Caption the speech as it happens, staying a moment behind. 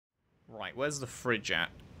Right, where's the fridge at?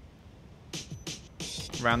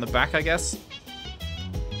 Around the back, I guess?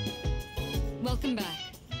 Welcome back.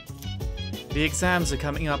 The exams are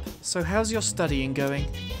coming up, so how's your studying going?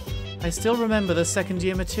 I still remember the second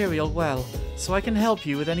year material well, so I can help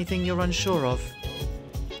you with anything you're unsure of.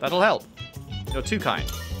 That'll help. You're too kind.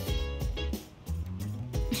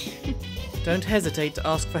 Don't hesitate to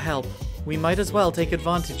ask for help. We might as well take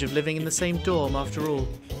advantage of living in the same dorm after all.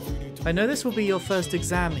 I know this will be your first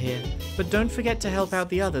exam here, but don't forget to help out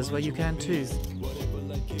the others where you can too.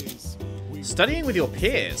 Studying with your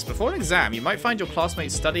peers. Before an exam, you might find your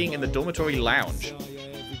classmates studying in the dormitory lounge.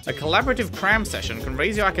 A collaborative cram session can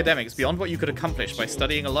raise your academics beyond what you could accomplish by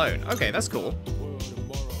studying alone. Okay, that's cool.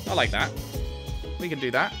 I like that. We can do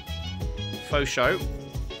that. Faux show.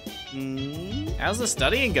 How's the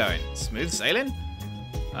studying going? Smooth sailing?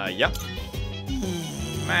 Yep.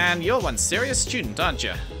 Man, you're one serious student, aren't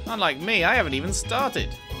you? Unlike me, I haven't even started.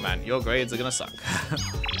 Man, your grades are gonna suck.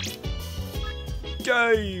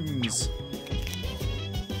 Games!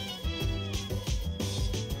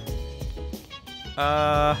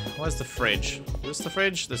 Where's the fridge? This the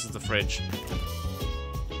fridge? This is the fridge.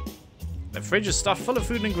 The fridge is stuffed full of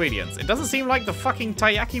food and ingredients. It doesn't seem like the fucking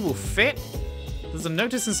taiyaki will fit. There's a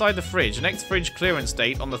notice inside the fridge. Next fridge clearance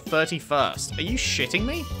date on the 31st. Are you shitting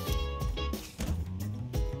me?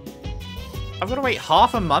 I've got to wait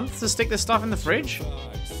half a month to stick this stuff in the fridge?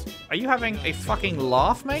 Are you having a fucking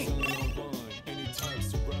laugh, mate?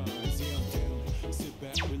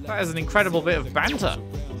 That is an incredible bit of banter.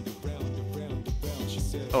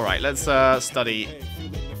 Alright, let's study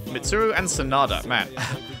Mitsuru and Sanada. Man,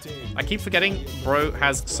 I keep forgetting bro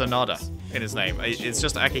has Sanada in his name. It's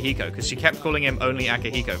just Akihiko, because she kept calling him only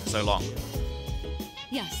Akihiko for so long.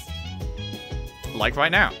 Yes. Like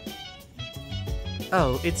right now.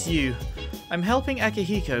 Oh, it's you. I'm helping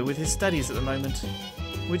Akihiko with his studies at the moment.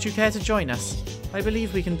 Would you care to join us? I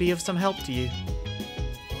believe we can be of some help to you.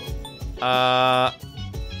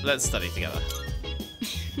 Let's study together.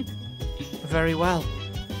 Very well.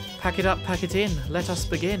 Pack it up, pack it in. Let us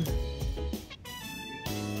begin.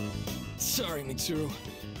 Sorry, Mitsuru.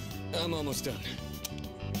 I'm almost done.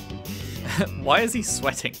 Why is he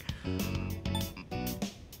sweating?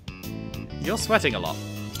 You're sweating a lot.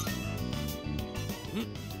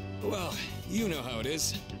 Well, you know how it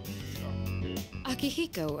is.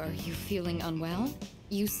 Akihiko, are you feeling unwell?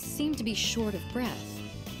 You seem to be short of breath.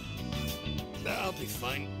 I'll be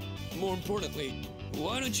fine. More importantly,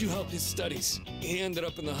 why don't you help his studies? He ended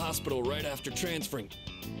up in the hospital right after transferring.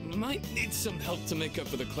 Might need some help to make up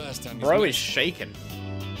for the class time. Bro is shaking.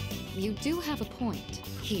 You do have a point.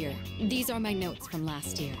 Here, these are my notes from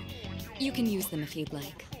last year. You can use them if you'd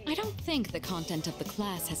like. I don't think the content of the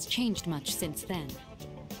class has changed much since then.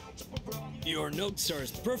 Your notes are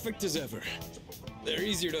as perfect as ever. They're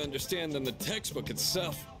easier to understand than the textbook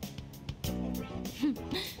itself.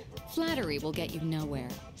 Flattery will get you nowhere.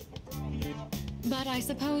 But I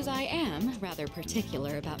suppose I am rather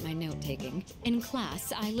particular about my note-taking. In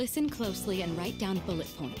class, I listen closely and write down bullet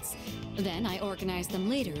points. Then I organize them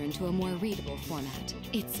later into a more readable format.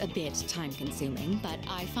 It's a bit time-consuming, but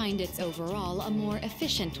I find it's overall a more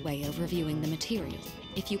efficient way of reviewing the material.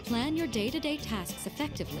 If you plan your day-to-day tasks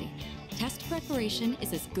effectively, test preparation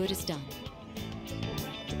is as good as done.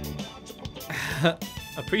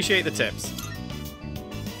 Appreciate the tips.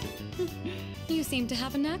 You seem to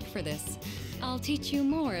have a knack for this. I'll teach you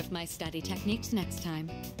more of my study techniques next time.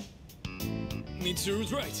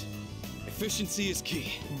 Mitsuru's right. Efficiency is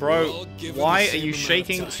key. Bro, why are you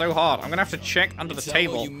shaking so hard? I'm gonna have to check under the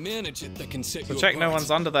table. You manage it that can set So you check apart. no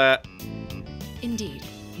one's under there Indeed.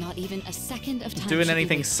 Not even a second of time doing should be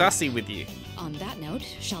anything wasted. sussy with you. On that note,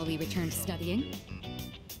 shall we return to studying?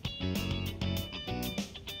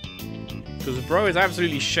 Because bro is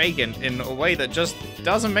absolutely shaken in a way that just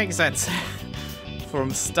doesn't make sense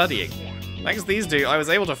from studying. Thanks to these two, I was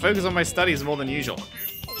able to focus on my studies more than usual.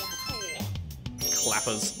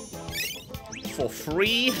 Clappers. For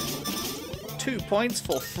free. 2 points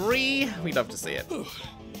for free. We'd love to see it.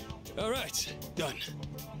 Alright, done.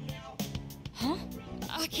 Huh?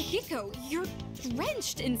 Akihiko, you're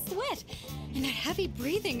drenched in sweat and that heavy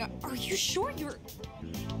breathing. Are you sure you're...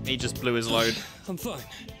 He just blew his load. I'm fine.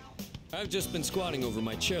 I've just been squatting over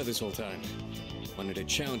my chair this whole time. Wanted to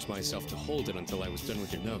challenge myself to hold it until I was done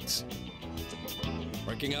with your notes.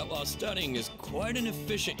 Working out while studying is quite an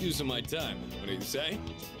efficient use of my time. What do you say?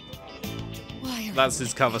 Why are That's you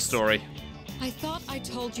his like cover this? story. I thought I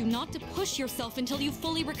told you not to push yourself until you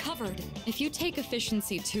fully recovered. If you take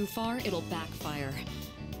efficiency too far, it'll backfire.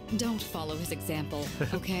 Don't follow his example,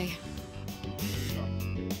 okay?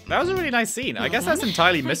 That was a really nice scene. I Well guess that's then,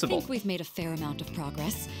 entirely I missable. think we've made a fair amount of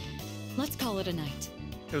progress. Let's call it a night.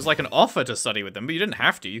 It was like an offer to study with them, but you didn't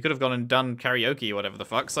have to. You could have gone and done karaoke or whatever the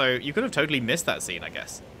fuck, so you could have totally missed that scene, I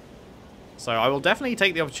guess. So I will definitely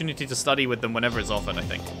take the opportunity to study with them whenever it's offered, I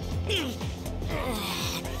think.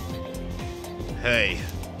 Hey.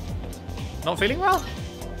 Not feeling well?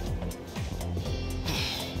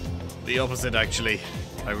 The opposite, actually.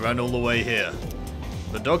 I ran all the way here.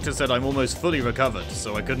 The doctor said I'm almost fully recovered,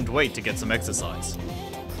 so I couldn't wait to get some exercise.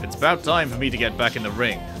 It's about time for me to get back in the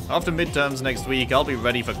ring. After midterms next week, I'll be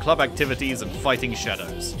ready for club activities and fighting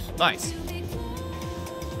shadows. Nice.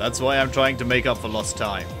 That's why I'm trying to make up for lost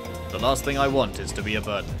time. The last thing I want is to be a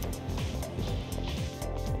burden.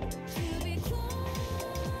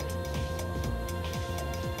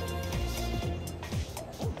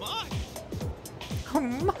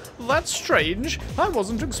 That's strange. I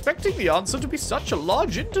wasn't expecting the answer to be such a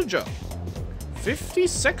large integer. 50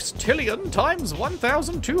 sextillion times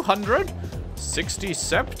 1,200? 60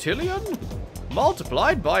 septillion?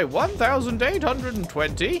 Multiplied by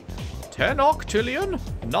 1,820? 10 octillion?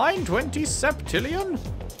 920 septillion?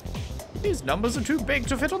 These numbers are too big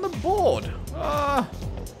to fit on the board.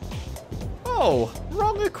 Oh,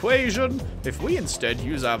 wrong equation. If we instead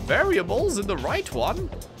use our variables in the right one,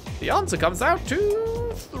 the answer comes out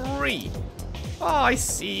to 3. Ah, I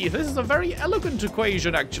see. This is a very elegant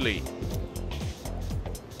equation, actually.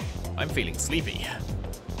 I'm feeling sleepy.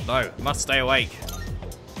 No, must stay awake.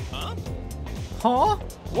 Huh? Huh?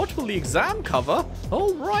 What will the exam cover?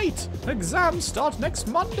 Oh, right. Exams start next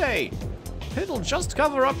Monday. It'll just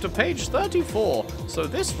cover up to page 34, so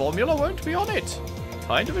this formula won't be on it.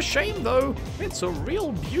 Kind of a shame, though. It's a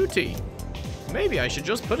real beauty. Maybe I should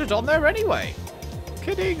just put it on there anyway.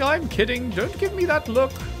 Kidding, I'm kidding. Don't give me that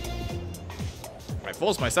look. I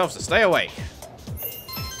force myself to stay awake.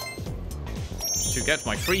 To get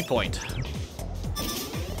my free point.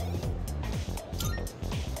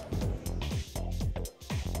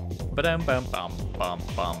 Ba-dum bum bum bum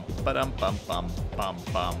bum ba-dum bum bum bum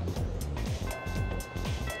bum.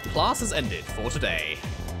 Class has ended for today.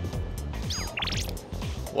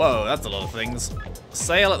 Whoa, that's a lot of things.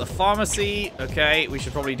 Sale at the pharmacy. Okay, we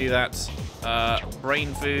should probably do that.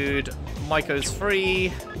 Brain food. Maiko's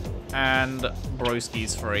free. And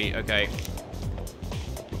Broski's free. Okay.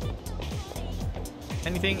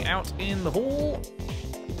 Anything out in the hall?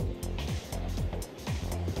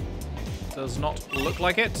 Does not look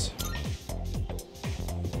like it.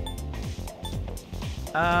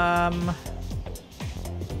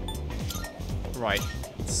 Right.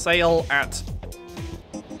 Sale at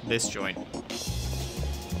this joint.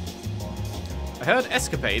 I heard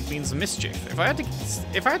escapade means mischief. If I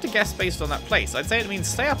had to guess based on that place, I'd say it means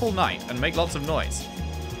stay up all night and make lots of noise.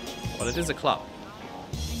 But it is a club.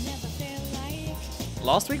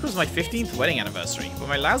 Last week was my 15th wedding anniversary, but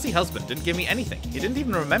my lousy husband didn't give me anything. He didn't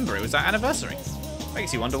even remember it was our anniversary.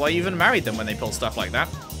 Makes you wonder why you even married them when they pull stuff like that.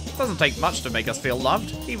 It doesn't take much to make us feel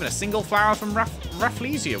loved. Even a single flower from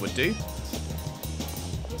Rafflesia would do.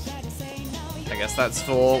 I guess that's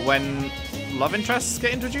for when love interests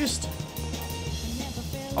get introduced.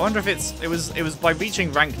 I wonder if it was by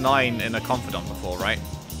reaching rank 9 in a confidant before, right?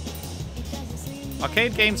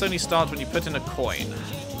 Arcade games only start when you put in a coin.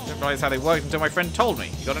 I didn't realize how they worked until my friend told me.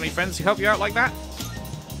 You got any friends who help you out like that?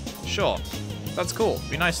 Sure. That's cool.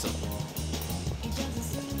 Be nice to them.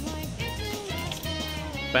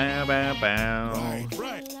 Bow, bow, bow.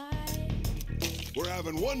 Right. We're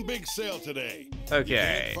having one big sale today.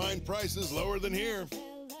 Okay. You can't find prices lower than here.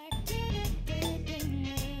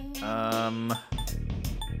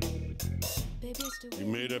 You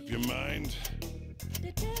made up your mind?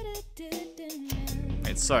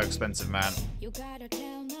 It's so expensive, man.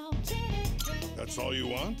 That's all you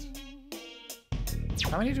want?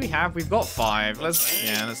 How many do we have? We've got 5.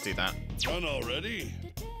 Let's do that. Done already?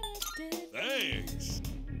 Thanks.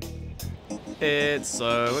 It's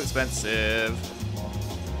so expensive.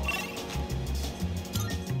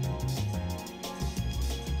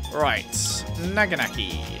 Right,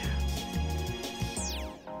 Naganaki.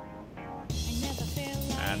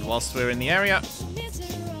 And whilst we're in the area,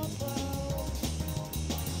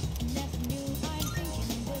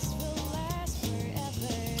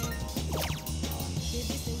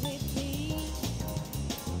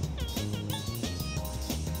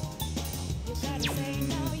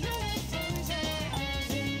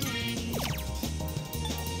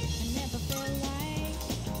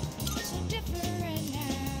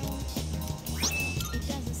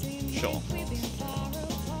 sure.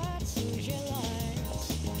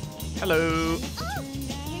 Hello.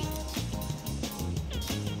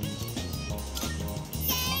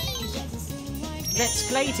 Let's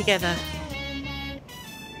play together.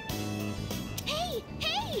 Hey!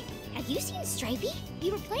 Have you seen Stripey?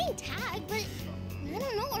 We were playing tag, but I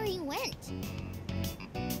don't know where he went.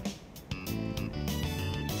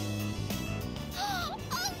 Oh,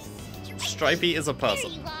 Stripey is a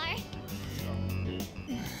person. There you are.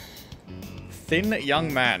 Thin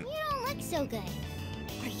young man. You don't look so good.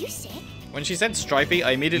 Are you sick? When she said Stripey,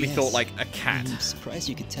 I immediately thought like a cat. I'm surprised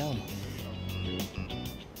you could tell.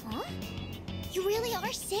 Huh? You really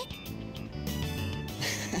are sick?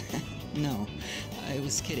 No, I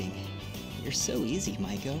was kidding. You're so easy,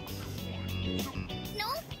 Maiko. No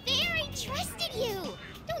fair, I trusted you.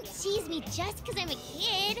 Don't tease me just because I'm a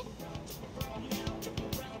kid.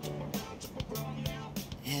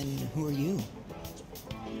 And who are you?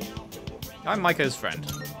 I'm Maiko's friend.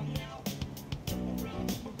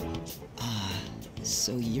 Ah,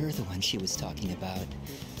 so you're the one she was talking about.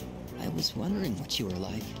 I was wondering what you were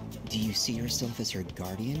like. Do you see yourself as her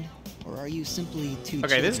guardian? Or are you simply two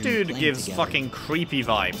Okay, this children dude playing gives together? fucking creepy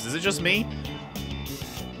vibes. Is it just me?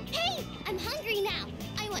 Hey, I'm hungry now.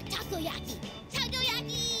 I want takoyaki.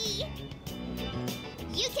 Takoyaki!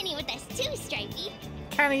 You can eat with us too, Stripey.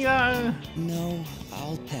 Can he though? No,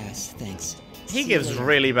 I'll pass, thanks. He See you gives later.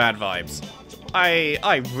 really bad vibes.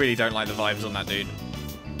 I really don't like the vibes on that dude.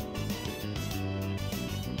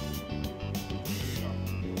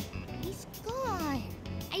 He's gone.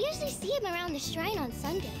 I usually see him around the shrine on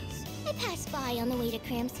Sundays. I pass by on the way to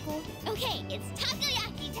cram school. Okay, it's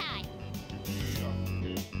takoyaki time.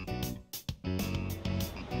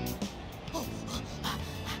 Oh,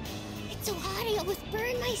 it's so hot I almost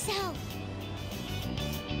burned myself.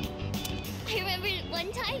 I remember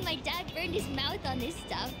one time my dad burned his mouth on this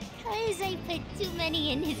stuff because I put too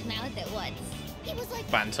many in his mouth at once. He was like,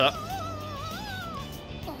 Banter.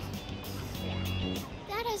 oh.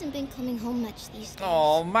 Dad hasn't been coming home much these days.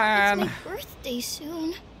 Oh man. It's my birthday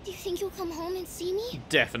soon. Do you think you'll come home and see me?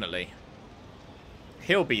 Definitely.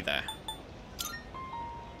 He'll be there.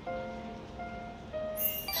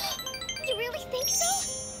 You really think so?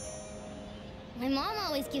 My mom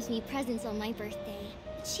always gives me presents on my birthday,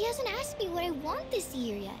 but she hasn't asked me what I want this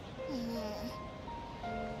year yet.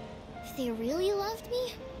 If they really loved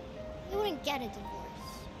me, they wouldn't get a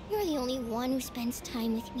divorce. You're the only one who spends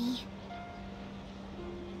time with me.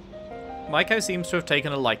 Maiko seems to have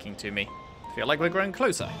taken a liking to me. Feel like we're growing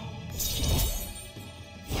closer.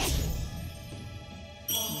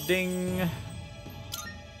 Ding.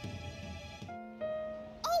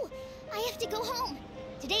 Oh, I have to go home.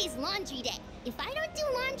 Today's laundry day. If I don't do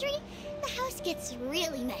laundry, the house gets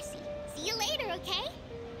really messy. See you later, okay?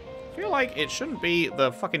 Feel like it shouldn't be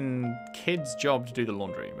the fucking kid's job to do the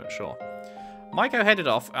laundry, but sure. Maiko headed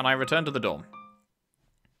off, and I returned to the dorm.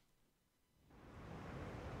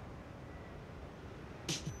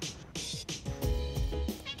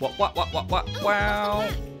 What? Wow.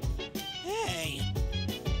 Hey!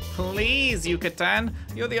 Please, Yucatan.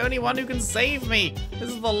 You're the only one who can save me. This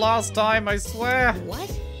is the last time, I swear. What?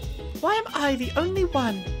 Why am I the only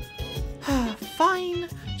one? Fine.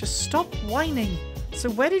 Just stop whining. So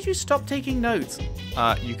where did you stop taking notes?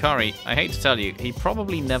 Yukari, I hate to tell you, he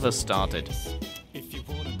probably never started.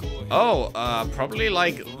 Oh, probably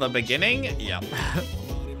like the beginning? Yep.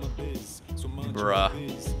 Bruh.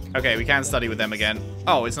 Okay, we can study with them again.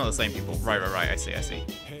 Oh, it's not the same people. Right. I see.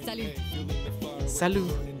 Salut.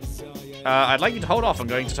 Salut. I'd like you to hold off on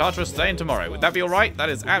going to Tartarus today and tomorrow. Would that be alright? That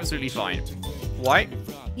is absolutely fine. Why?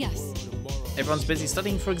 Yes. Everyone's busy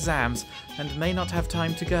studying for exams and may not have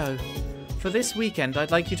time to go. For this weekend,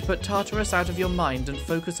 I'd like you to put Tartarus out of your mind and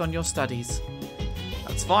focus on your studies.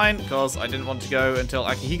 That's fine, because I didn't want to go until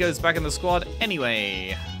Akihigo's back in the squad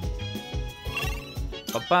anyway.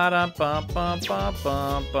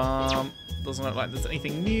 Ba-ba-da-ba-ba-ba-ba-bum. Doesn't look like there's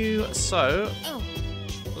anything new, so Oh,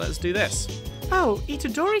 let's do this. Oh,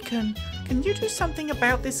 Itadori-kun, can you do something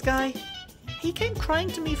about this guy? He came crying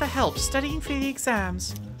to me for help studying for the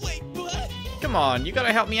exams. Wait, what? Come on, you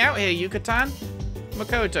gotta help me out here, Yucatan.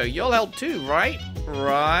 Makoto, you'll help too, right?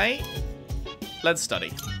 Right? Let's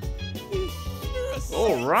study. You're a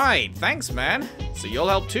Alright, thanks, man. So you'll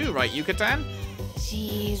help too, right, Yucatan?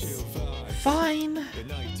 jeez. Fine.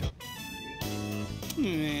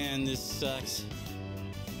 Man, this sucks.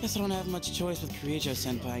 Guess I don't have much choice with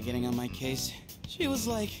Kirijo-senpai getting on my case. She was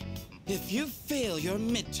like, if you fail your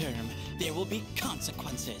midterm, there will be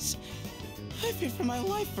consequences. I feared for my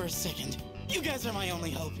life for a second. You guys are my only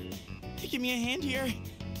hope. Give me a hand here,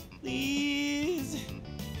 please.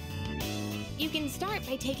 You can start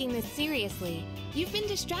by taking this seriously. You've been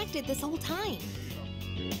distracted this whole time.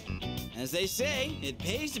 As they say, it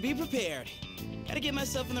pays to be prepared. Gotta get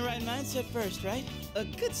myself in the right mindset first, right? A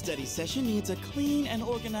good study session needs a clean and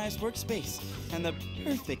organized workspace, and the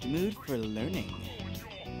perfect mood for learning.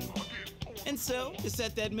 And so, to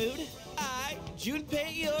set that mood, I,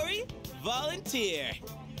 Junpei Iori, volunteer.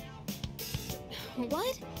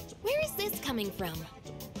 What? Where is this coming from?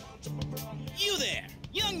 You there,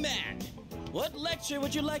 young man! What lecture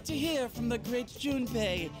would you like to hear from the great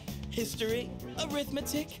Junpei? History,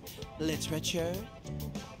 arithmetic, literature?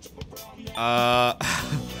 Yeah,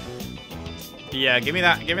 give me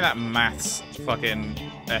that maths fucking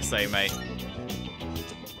essay, mate.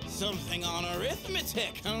 Something on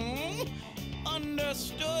arithmetic, huh?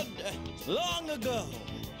 Understood. Long ago,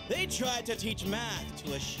 they tried to teach math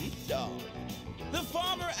to a sheepdog. The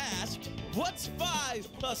farmer asked, "What's 5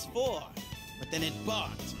 plus 4?" But then it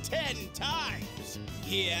barked 10 times.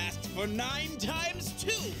 He asked for 9 times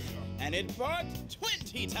 2, and it barked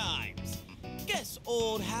 20 times. Guess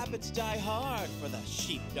old habits die hard for the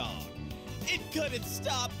sheepdog. It couldn't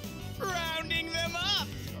stop rounding them up.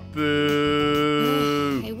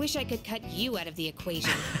 Boo! I wish I could cut you out of the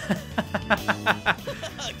equation.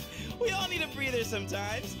 Look, we all need a breather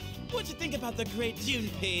sometimes. What'd you think about the great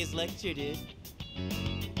Junpei's lecture, dude?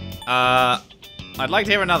 I'd like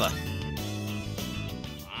to hear another.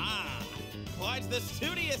 Ah, quite the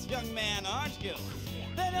studious young man, aren't you?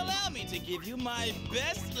 Then allow me to give you my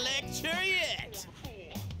best lecture yet.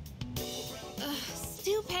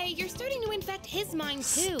 Stupay, you're starting to infect his mind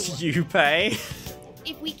too. Junpei?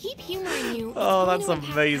 If we keep humoring you, Oh, it's that's going to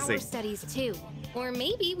impact amazing. our studies too. Or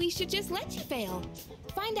maybe we should just let you fail.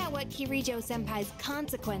 Find out what Kirijo-senpai's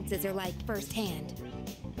consequences are like firsthand.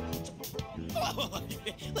 Oh,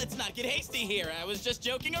 let's not get hasty here. I was just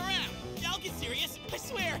joking around. I'll get serious. I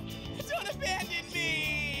swear. Don't abandon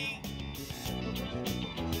me.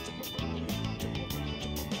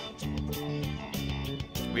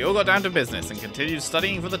 We all got down to business and continued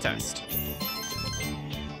studying for the test.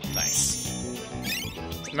 Nice.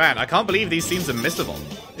 Man, I can't believe these scenes are missable.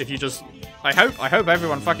 If you just... I hope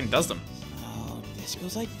everyone fucking does them. Oh, this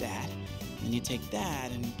goes like that. Then you take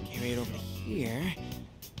that and carry it over to here.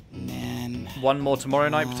 And then... One more tomorrow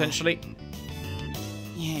night, potentially.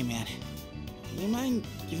 Hey, man. You mind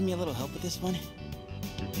giving me a little help with this one?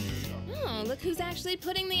 Oh, look who's actually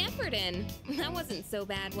putting the effort in. That wasn't so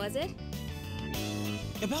bad, was it?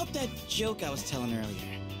 About that joke I was telling earlier.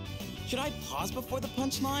 Should I pause before the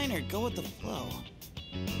punchline or go with the flow?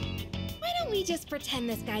 Why don't we just pretend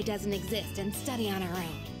this guy doesn't exist and study on our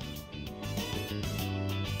own?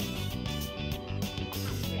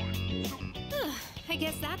 I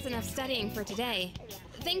guess that's enough studying for today.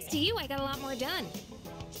 Thanks to you, I got a lot more done.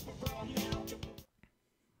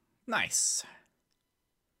 Nice.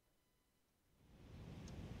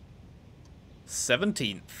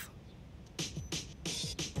 17th.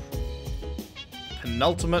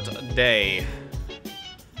 Penultimate day.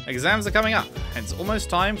 Exams are coming up, and it's almost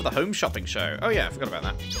time for the home shopping show. Oh yeah, I forgot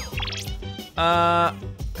about that.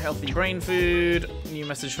 Healthy brain food. New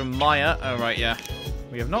message from Maya. Oh right, yeah.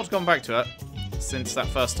 We have not gone back to her since that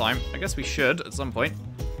first time. I guess we should at some point.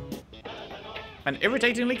 An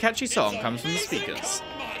irritatingly catchy song comes from the speakers.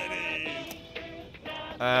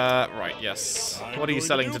 Right, yes. What are you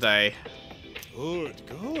selling today? Good,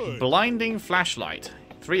 good. Blinding flashlight.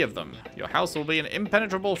 3 of them. Your house will be an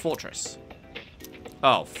impenetrable fortress.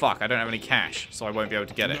 Oh, fuck. I don't have any cash, so I won't be able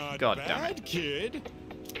to get it. Not God bad, damn it. Kid.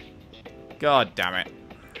 God damn it.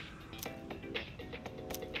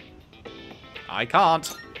 I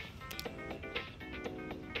can't.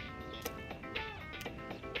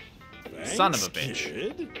 Thanks, Son of a bitch.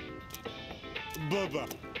 Kid. Bubba.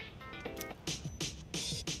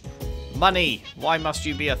 Money. Why must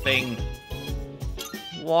you be a thing?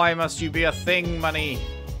 Why must you be a thing, money?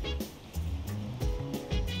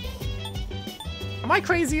 Am I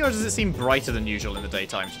crazy, or does it seem brighter than usual in the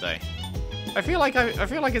daytime today? I feel like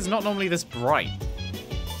it's not normally this bright.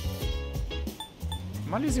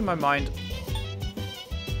 Am I losing my mind?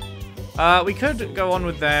 We could go on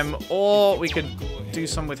with them, or we could do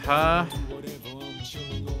some with her.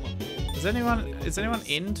 Is anyone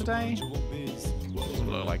in today? Doesn't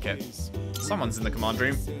look like it. Someone's in the command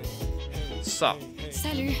room. Sup?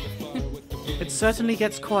 Salut. It certainly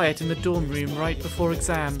gets quiet in the dorm room right before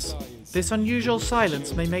exams. This unusual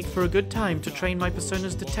silence may make for a good time to train my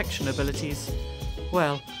persona's detection abilities.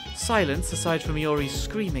 Well, silence aside from Iori's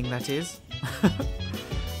screaming, that is.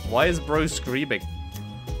 Why is bro screaming?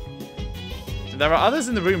 There are others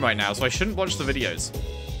in the room right now, so I shouldn't watch the videos.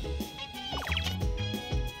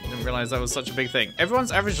 Didn't realize that was such a big thing.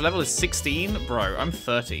 Everyone's average level is 16? Bro, I'm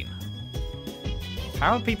 13.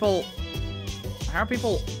 How are people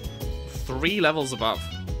 3 levels above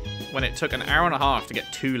when it took an hour and a half to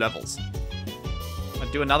get 2 levels?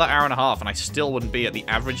 I'd do another hour and a half and I still wouldn't be at the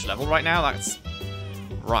average level right now. That's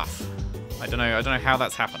rough. I don't know how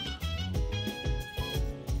that's happened.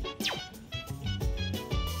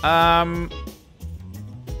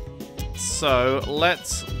 So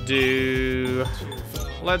let's do.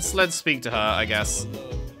 Let's speak to her, I guess.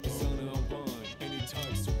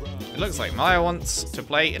 It looks like Maya wants to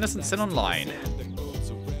play Innocent Sin Online.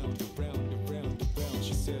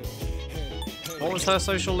 What was her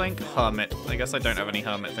social link? Hermit. I guess I don't have any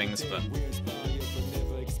hermit things, but...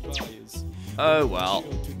 Oh well.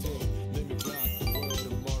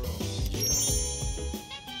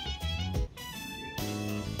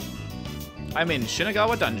 I'm in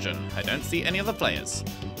Shinagawa Dungeon. I don't see any other players.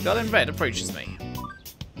 Girl in red approaches me.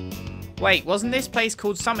 Wait, wasn't this place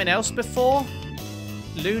called something else before?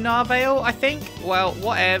 Lunar Vale, I think? Well,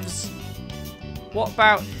 whatevs. What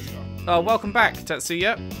about... welcome back,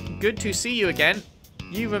 Tatsuya. Good to see you again.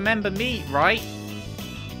 You remember me, right?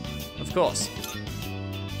 Of course.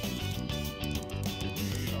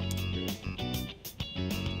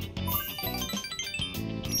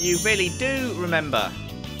 You really do remember.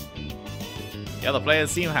 The other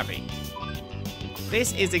players seem happy.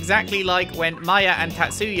 This is exactly like when Maya and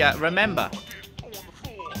Tatsuya remember.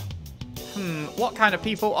 What kind of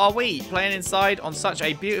people are we, playing inside on such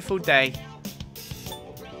a beautiful day?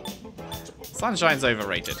 Sunshine's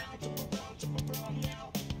overrated.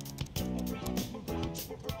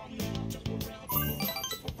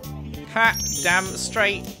 Ha! Damn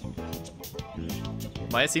straight.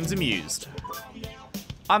 Maya seems amused.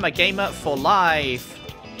 I'm a gamer for life.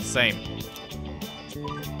 Same.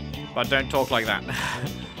 But don't talk like that.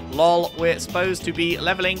 Lol, we're supposed to be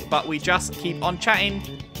leveling, but we just keep on chatting.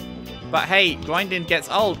 But hey, grinding gets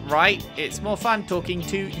old, right? It's more fun talking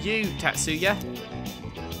to you, Tatsuya.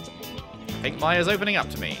 I think Maya's opening up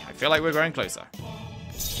to me. I feel like we're growing closer.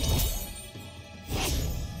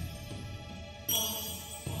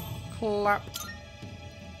 Clap.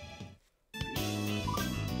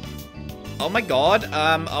 Oh my god,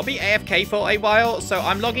 I'll be AFK for a while, so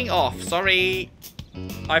I'm logging off. Sorry.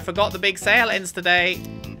 I forgot the big sale ends today.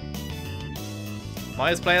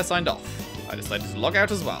 Maya's player signed off. I decided to log out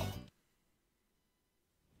as well.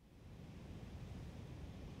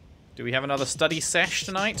 Do we have another study sesh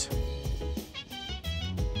tonight?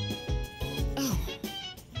 Oh.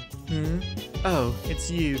 Oh, it's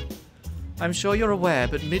you. I'm sure you're aware,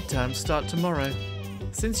 but midterms start tomorrow.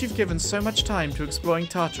 Since you've given so much time to exploring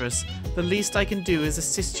Tartarus, the least I can do is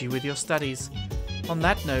assist you with your studies. On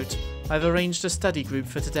that note, I've arranged a study group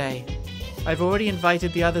for today. I've already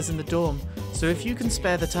invited the others in the dorm, so if you can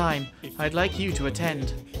spare the time, I'd like you to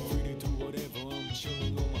attend.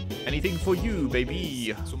 Anything for you,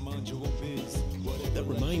 baby. That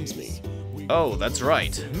reminds me. Oh, that's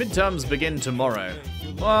right. Midterms begin tomorrow.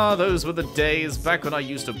 Ah, those were the days back when I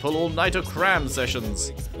used to pull all-nighter cram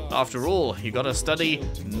sessions. After all, you gotta study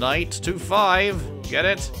night to 5. Get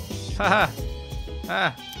it? Haha.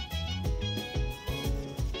 Ha.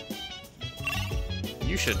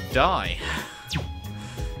 You should die.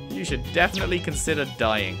 You should definitely consider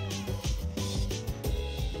dying.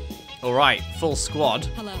 Alright, full squad.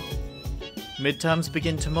 Hello. Midterms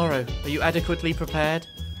begin tomorrow. Are you adequately prepared?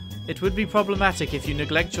 It would be problematic if you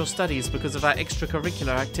neglect your studies because of our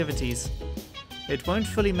extracurricular activities. It won't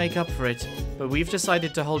fully make up for it, but we've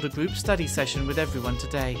decided to hold a group study session with everyone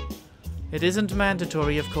today. It isn't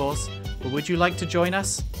mandatory, of course, but would you like to join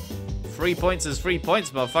us? 3 points is 3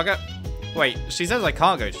 points, motherfucker. Wait, she says I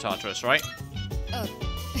can't go to Tartarus, right?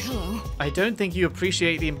 Hello. I don't think you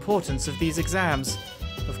appreciate the importance of these exams.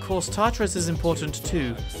 Of course, Tartarus is important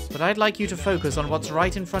too, but I'd like you to focus on what's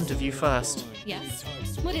right in front of you first. Yes.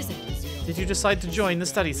 What is it? Did you decide to join the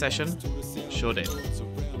study session? Sure did.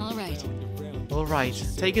 All right. All right,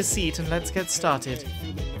 take a seat and let's get started.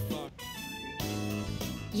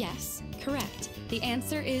 Yes, correct. The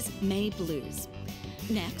answer is May Blues.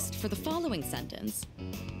 Next, for the following sentence.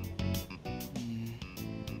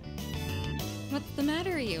 What's the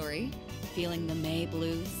matter, Iori? Feeling the May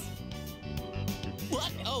Blues?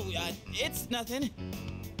 What? Oh, it's nothing.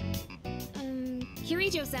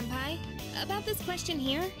 Kirijo-senpai, about this question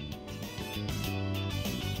here.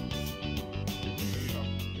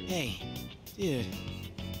 Hey, dude.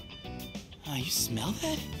 You smell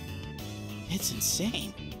that? It's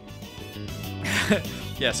insane.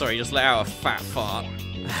 Yeah, sorry, just let out a fat fart.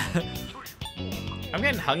 I'm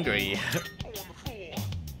getting hungry.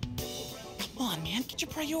 Come on, man, get your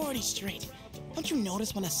priorities straight. Don't you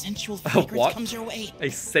notice when a sensual fragrance What? comes your way? A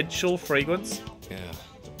sensual fragrance? Yeah,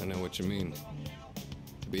 I know what you mean.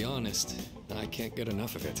 To be honest, I can't get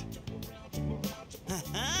enough of it.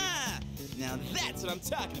 Ha-ha! Now that's what I'm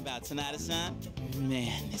talking about, Sonata-san.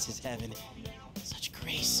 Man, this is heaven. Such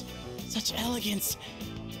grace, such elegance.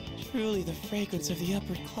 Truly the fragrance of the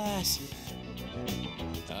upper class.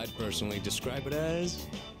 I'd personally describe it as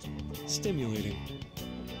stimulating.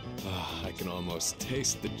 Ah, I can almost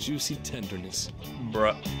taste the juicy tenderness.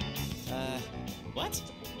 Bruh. What?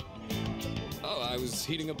 Oh, I was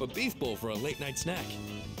heating up a beef bowl for a late-night snack.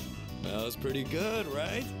 That was pretty good,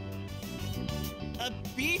 right? A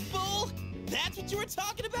beef bowl? That's what you were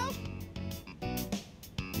talking about?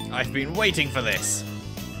 I've been waiting for this.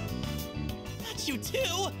 Not you too!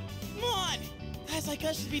 Come on! Guys like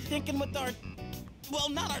us should be thinking with our... well,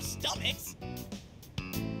 not our stomachs!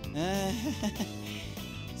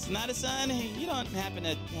 Sonata-san, you don't happen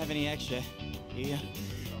to have any extra, do you?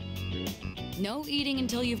 No eating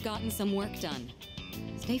until you've gotten some work done.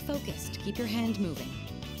 Stay focused. Keep your hand moving.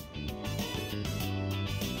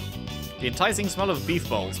 The enticing smell of beef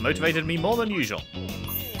bowls motivated me more than usual.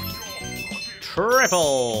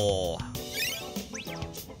 Triple!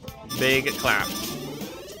 Big clap.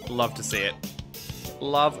 Love to see it.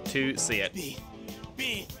 Love to see it. Beef!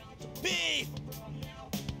 Beef! Beef!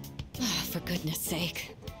 For goodness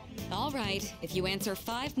sake. All right, if you answer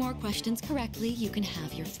 5 more questions correctly, you can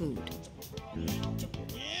have your food.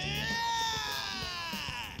 Yeah!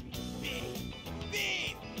 Beef!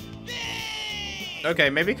 Beef! Beef! Okay,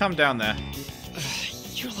 maybe come down there.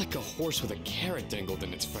 You're like a horse with a carrot dangled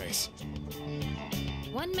in its face.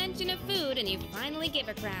 One mention of food and you finally give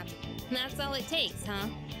a crap. That's all it takes, huh?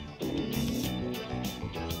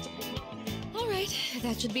 All right,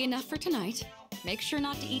 that should be enough for tonight. Make sure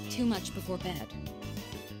not to eat too much before bed.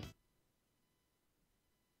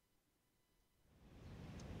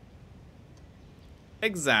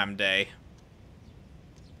 Exam day.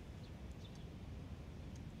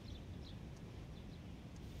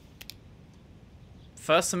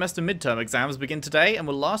 First semester midterm exams begin today and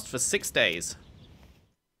will last for 6 days.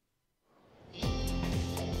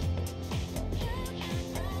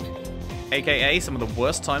 AKA some of the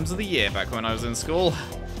worst times of the year back when I was in school.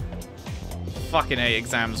 Fucking hate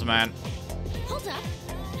exams, man. Hold up.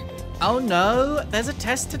 Oh no, there's a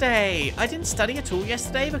test today. I didn't study at all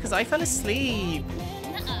yesterday because I fell asleep.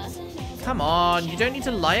 Nuh-uh. Come on, you don't need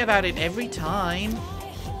to lie about it every time.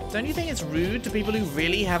 Don't you think it's rude to people who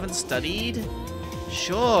really haven't studied?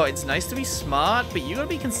 Sure, it's nice to be smart, but you gotta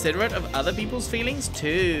be considerate of other people's feelings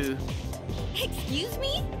too. Excuse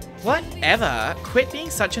me? Whatever, quit being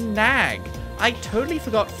such a nag. I totally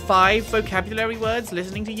forgot 5 vocabulary words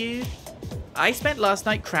listening to you. I spent last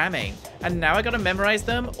night cramming, and now I gotta memorize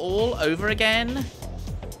them all over again.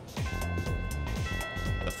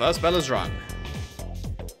 The first bell is rung.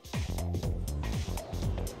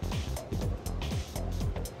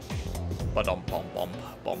 Ba-dum bum bum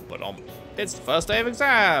bum ba-dum. It's the first day of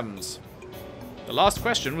exams. The last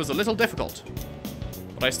question was a little difficult,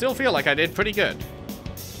 but I still feel like I did pretty good.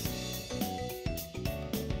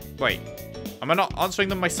 Wait, am I not answering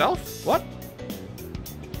them myself? What?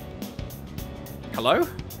 Hello?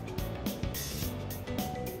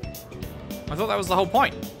 I thought that was the whole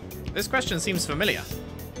point. This question seems familiar.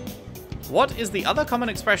 What is the other common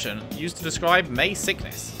expression used to describe May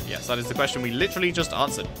sickness? Yes, that is the question we literally just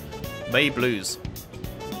answered. May blues.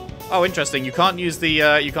 Oh, interesting. You can't use the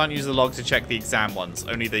log to check the exam ones.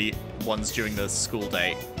 Only the ones during the school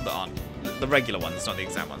day that aren't the regular ones, not the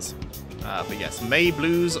exam ones. But yes, May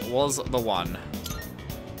blues was the one.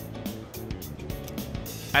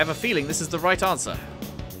 I have a feeling this is the right answer.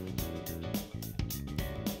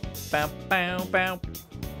 Bow, bow, bow,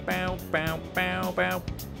 bow, bow, bow, bow.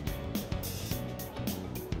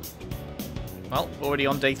 Well, already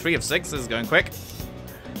on day 3 of 6. This is going quick.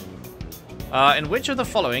 In which of the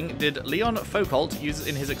following did Leon Foucault use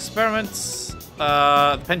in his experiments?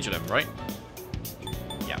 The pendulum, right?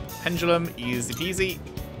 Yeah, pendulum, easy peasy.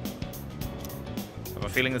 I have a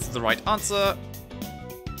feeling this is the right answer.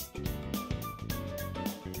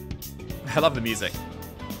 I love the music.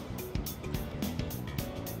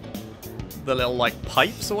 The little, like,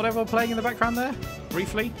 pipes or whatever playing in the background there,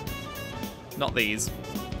 briefly. Not these.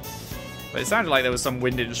 But it sounded like there was some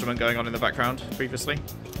wind instrument going on in the background previously.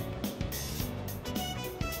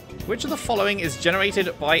 Which of the following is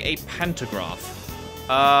generated by a pantograph?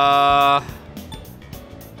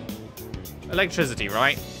 Electricity,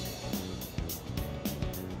 right?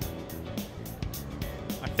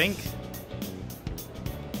 I think.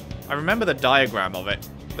 I remember the diagram of it.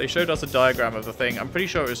 They showed us a diagram of the thing. I'm pretty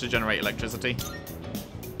sure it was to generate electricity.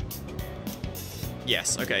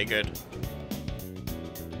 Yes, okay, good.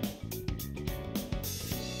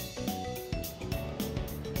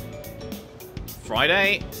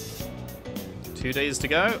 Friday. 2 days to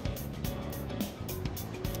go.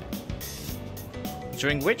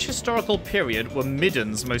 During which historical period were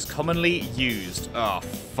middens most commonly used? Oh,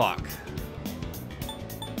 fuck.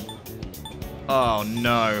 Oh,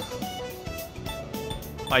 no.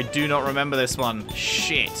 I do not remember this one.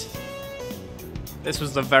 Shit. This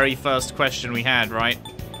was the very first question we had, right?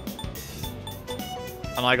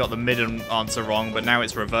 And I got the midden answer wrong, but now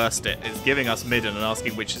it's reversed it. It's giving us midden and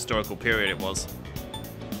asking which historical period it was.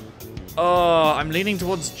 Oh, I'm leaning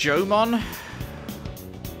towards Jomon.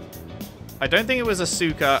 I don't think it was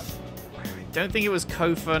Asuka. I don't think it was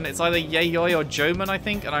Kofun. It's either Yayoi or Jomon, I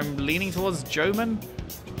think, and I'm leaning towards Jomon.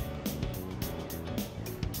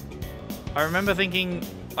 I remember thinking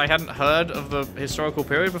I hadn't heard of the historical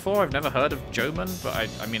period before. I've never heard of Jomon, but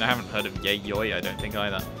I mean, I haven't heard of Yayoi, I don't think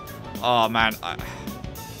either. Oh, man.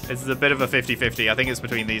 This is a bit of a 50-50. I think it's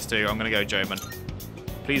between these two. I'm going to go Jomon.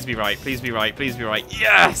 Please be right. Please be right. Please be right.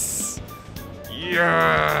 Yes!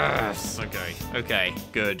 Yes! Okay. Okay.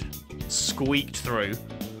 Good. Squeaked through.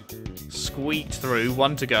 Squeaked through.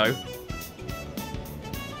 One to go.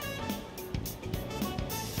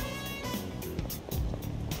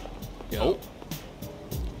 Yo. Oh.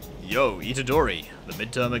 Yo, Itadori. The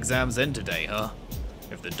midterm exams end today, huh?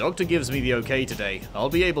 If the doctor gives me the okay today, I'll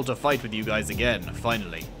be able to fight with you guys again,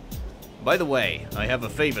 finally. By the way, I have a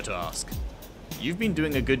favor to ask. You've been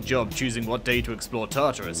doing a good job choosing what day to explore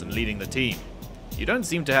Tartarus and leading the team. You don't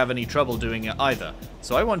seem to have any trouble doing it either,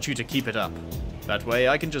 so I want you to keep it up. That way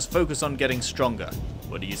I can just focus on getting stronger.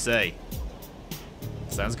 What do you say?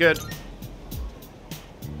 Sounds good.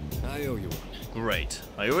 I owe you one. Great.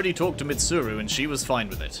 I already talked to Mitsuru and she was fine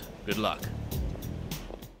with it. Good luck.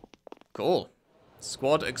 Cool.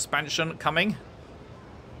 Squad expansion coming.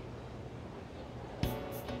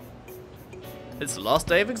 It's the last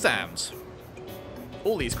day of exams.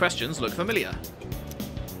 All these questions look familiar.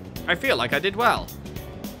 I feel like I did well.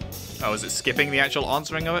 Oh, is it skipping the actual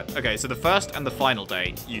answering of it? Okay, so the first and the final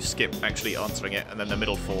day, you skip actually answering it, and then the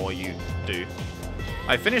middle four you do.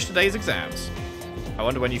 I finished today's exams. I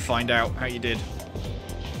wonder when you find out how you did.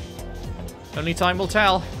 Only time will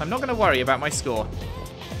tell. I'm not going to worry about my score.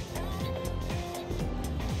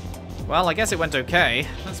 Well, I guess it went okay.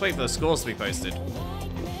 Let's wait for the scores to be posted.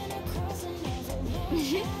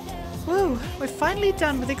 Whoa, we're finally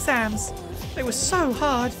done with exams. They were so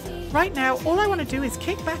hard. Right now, all I want to do is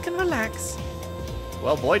kick back and relax.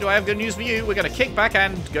 Well, boy, do I have good news for you. We're going to kick back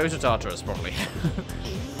and go to Tartarus, probably.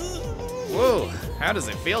 Whoa, how does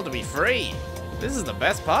it feel to be free? This is the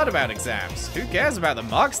best part about exams. Who cares about the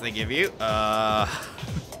marks they give you?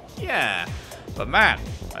 Yeah. But man,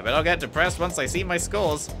 I bet I'll get depressed once I see my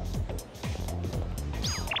scores.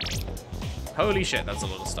 Holy shit, that's a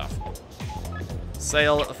lot of stuff.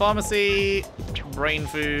 Sale at the pharmacy. Brain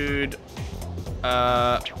food.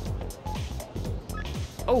 Oh,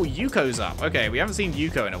 Yuko's up. Okay, we haven't seen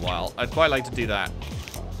Yuko in a while. I'd quite like to do that.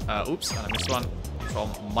 Oops, and I missed one from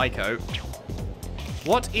Maiko.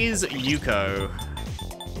 What is Yuko?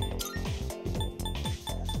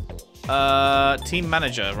 Team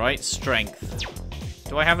manager, right? Strength.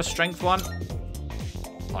 Do I have a strength one?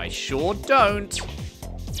 I sure don't.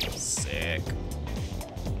 Sick.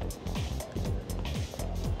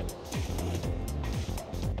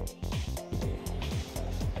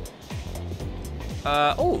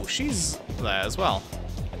 Oh, she's there as well.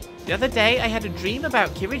 The other day, I had a dream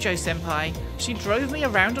about Kirijo-senpai. She drove me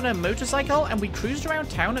around on her motorcycle and we cruised around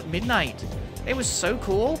town at midnight. It was so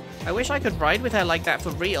cool. I wish I could ride with her like that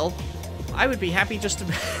for real. I would be happy just to...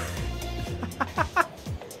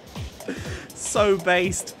 So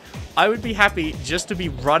based. I would be happy just to be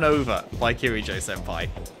run over by Kirijo-senpai.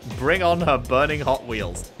 Bring on her burning Hot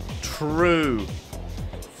Wheels. True.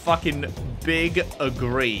 Fucking big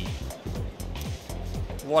agree.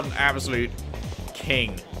 What an absolute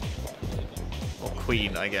king. Or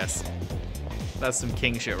queen, I guess. That's some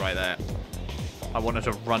king shit right there. I want her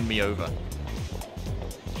to run me over.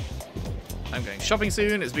 I'm going shopping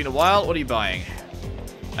soon. It's been a while. What are you buying?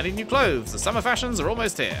 I need new clothes. The summer fashions are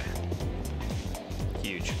almost here.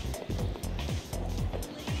 Huge.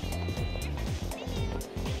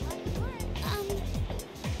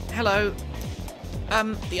 Hello.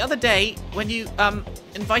 The other day, when you,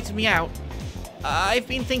 invited me out, I've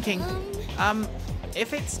been thinking,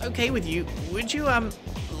 if it's okay with you, would you,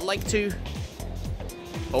 like to...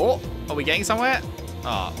 Oh, are we getting somewhere?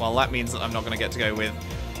 Ah, well, that means that I'm not going to get to go with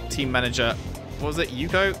team manager, what was it,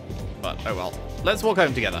 Yuko? But, oh well. Let's walk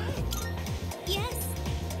home together. Yes.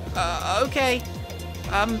 Okay.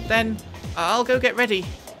 Then I'll go get ready.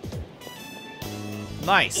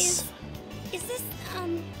 Nice. Is this,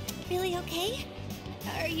 really okay?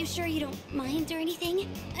 Are you sure you don't mind or anything?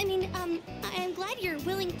 I mean, I'm glad you're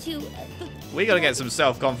willing to, We gotta get some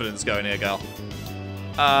self-confidence going here, girl.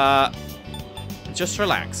 Just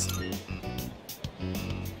relax.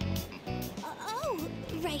 Oh,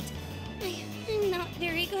 right. I'm not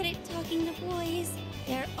very good at talking to boys.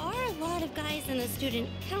 There are a lot of guys in the student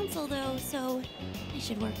council, though, so I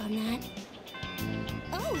should work on that.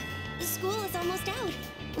 Oh, the school is almost out.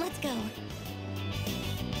 Let's go.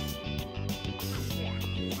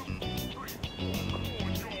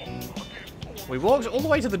 We walked all the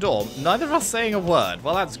way to the dorm, neither of us saying a word.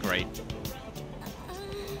 Well, that's great.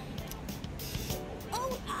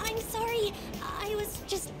 Oh, I'm sorry. I was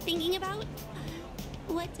just thinking about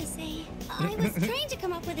what to say. I was trying to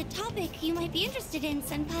come up with a topic you might be interested in,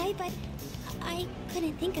 Senpai, but I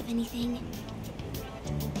couldn't think of anything.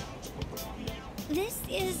 This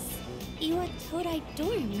is your Todai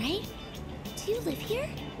dorm, right? Do you live here?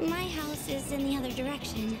 My house is in the other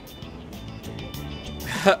direction.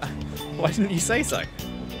 Why didn't you say so?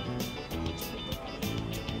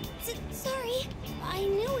 Sorry. I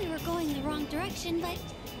knew we were going the wrong direction, but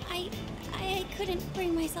I couldn't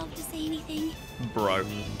bring myself to say anything. Bro.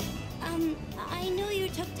 I know you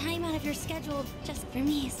took time out of your schedule just for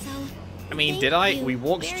me, so... I mean, did I? We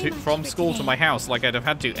walked from school to my house like I'd have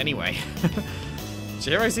had to anyway.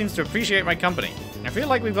 Chihiro seems to appreciate my company. I feel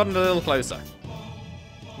like we've gotten a little closer.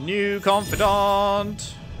 New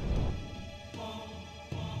confidant!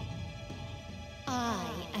 I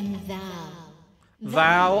am thou.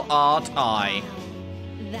 Thou art I.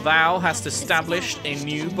 Thou hast established a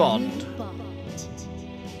new bond.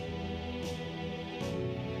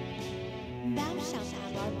 Thou shalt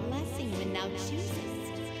have our blessing when thou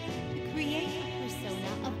choosest to create a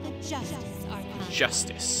persona of the Justice Arcana.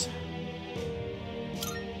 Justice.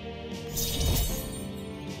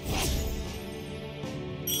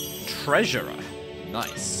 Treasurer.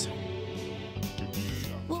 Nice.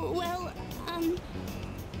 Well,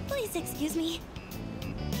 please excuse me.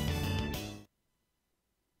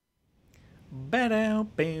 Ba-dow,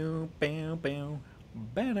 bow, bow, bow.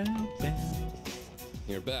 Ba-dow, bow.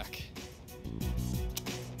 You're back.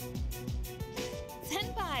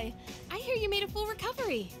 Senpai, I hear you made a full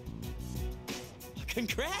recovery.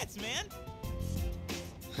 Congrats, man!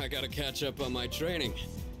 I gotta catch up on my training.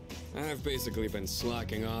 I've basically been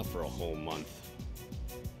slacking off for a whole month.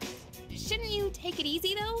 Shouldn't you take it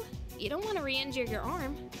easy, though? You don't want to re-injure your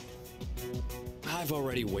arm. I've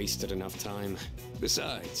already wasted enough time.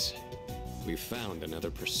 Besides, we found another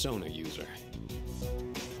persona user.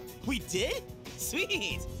 We did?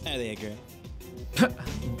 Sweet! Are they a girl?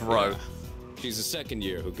 Bro. She's a second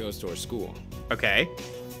year who goes to our school. Okay.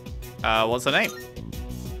 What's her name?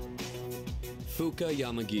 Fuka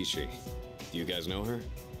Yamagishi. Do you guys know her?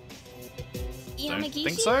 Don't Yamagishi?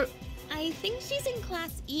 think so. I think she's in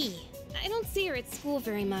Class E. I don't see her at school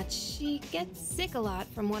very much. She gets sick a lot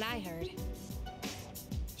from what I heard.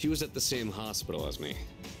 She was at the same hospital as me.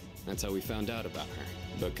 That's how we found out about her.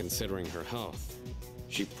 But considering her health,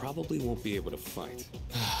 she probably won't be able to fight.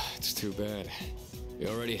 It's too bad. We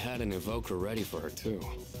already had an evoker ready for her too.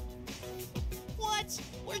 What?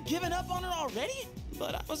 We're giving up on her already?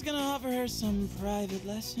 But I was gonna offer her some private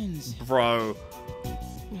lessons. Bro.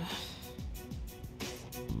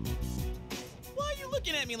 Why are you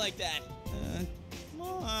looking at me like that? Come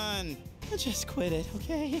on. Just quit it,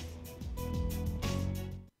 okay?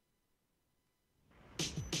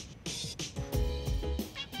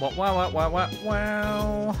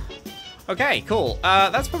 Wow. Okay, cool.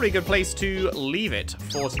 That's probably a good place to leave it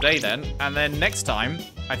for today then. And then next time,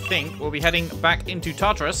 I think, we'll be heading back into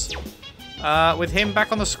Tartarus with him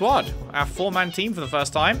back on the squad. Our 4-man team for the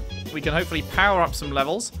first time. We can hopefully power up some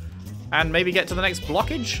levels and maybe get to the next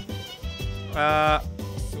blockage.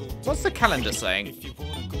 What's the calendar saying?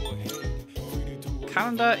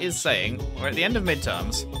 Calendar is saying we're at the end of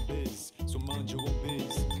midterms.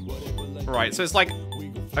 Right, so it's like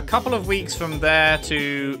a couple of weeks from there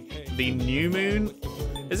to the new moon.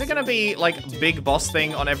 Is it going to be like big boss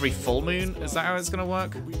thing on every full moon? Is that how it's going to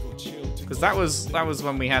work? Because that was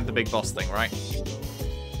when we had the big boss thing, right?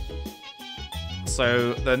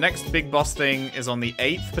 So the next big boss thing is on the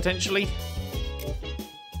 8th potentially.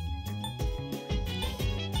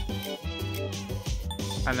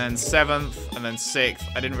 And then 7th, and then 6th.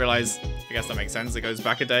 I didn't realize, I guess that makes sense. It goes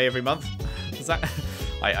back a day every month. Is that...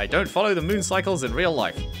 I don't follow the moon cycles in real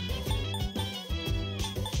life.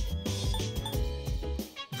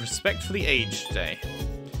 Respect for the age day.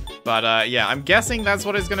 But yeah, I'm guessing that's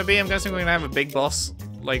what it's going to be. I'm guessing we're going to have a big boss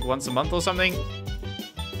like once a month or something.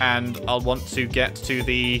 And I'll want to get to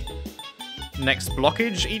the next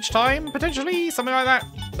blockage each time, potentially. Something like that.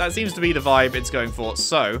 That seems to be the vibe it's going for.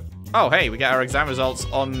 So, oh, hey, we get our exam results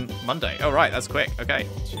on Monday. Oh, right, that's quick. Okay.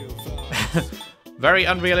 Very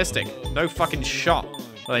unrealistic. No fucking shot.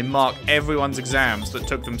 They mark everyone's exams that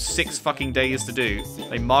took them 6 fucking days to do.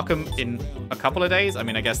 They mark them in a couple of days. I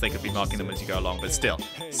mean, I guess they could be marking them as you go along, but still,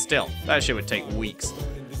 that shit would take weeks.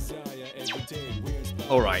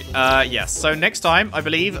 Alright, yes, so next time, I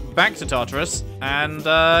believe, back to Tartarus, and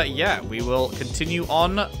yeah, we will continue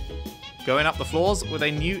on going up the floors with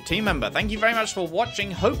a new team member. Thank you very much for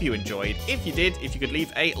watching. Hope you enjoyed. If you did, if you could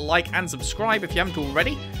leave a like and subscribe if you haven't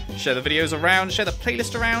already. Share the videos around, share the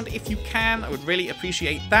playlist around if you can. I would really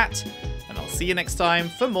appreciate that. And I'll see you next time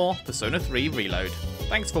for more Persona 3 Reload.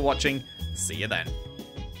 Thanks for watching. See you then.